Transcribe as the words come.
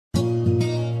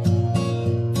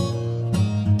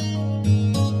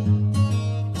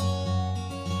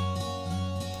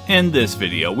In this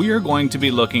video, we are going to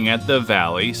be looking at the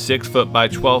Valley 6' by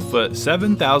 12'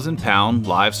 7,000 pound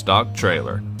livestock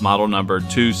trailer, model number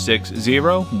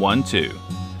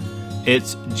 26012.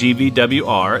 Its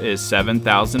GVWR is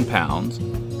 7,000 pounds.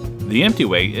 The empty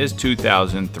weight is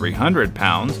 2,300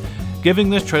 pounds, giving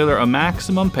this trailer a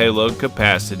maximum payload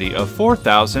capacity of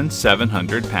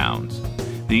 4,700 pounds.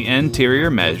 The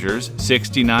interior measures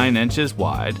 69 inches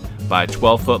wide by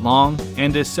 12 foot long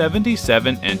and is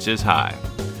 77 inches high.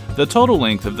 The total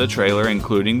length of the trailer,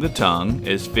 including the tongue,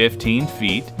 is 15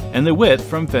 feet, and the width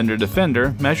from fender to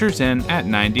fender measures in at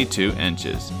 92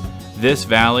 inches. This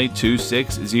Valley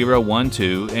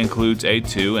 26012 includes a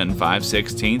 2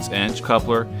 5/16 inch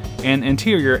coupler, an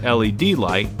interior LED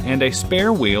light, and a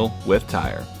spare wheel with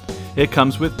tire. It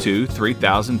comes with two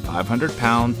 3,500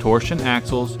 pound torsion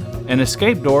axles, an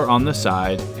escape door on the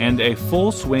side, and a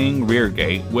full swing rear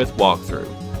gate with walkthrough.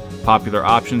 Popular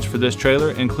options for this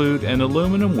trailer include an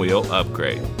aluminum wheel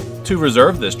upgrade. To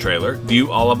reserve this trailer,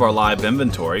 view all of our live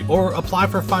inventory, or apply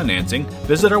for financing,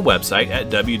 visit our website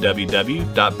at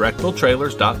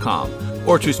www.breckvilletrailers.com.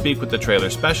 Or to speak with the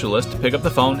trailer specialist, pick up the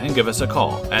phone and give us a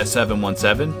call at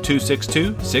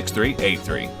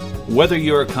 717-262-6383. Whether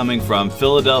you are coming from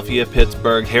Philadelphia,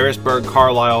 Pittsburgh, Harrisburg,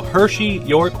 Carlisle, Hershey,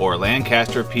 York, or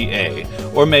Lancaster, PA,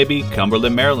 or maybe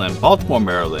Cumberland, Maryland, Baltimore,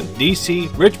 Maryland, DC,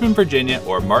 Richmond, Virginia,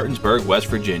 or Martinsburg, West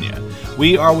Virginia,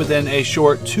 we are within a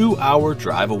short 2-hour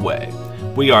drive away.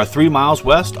 We are 3 miles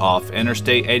west off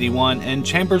Interstate 81 in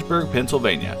Chambersburg,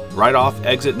 Pennsylvania, right off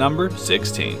exit number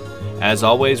 16. As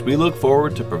always, we look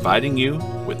forward to providing you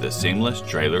with a seamless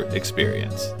trailer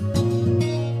experience.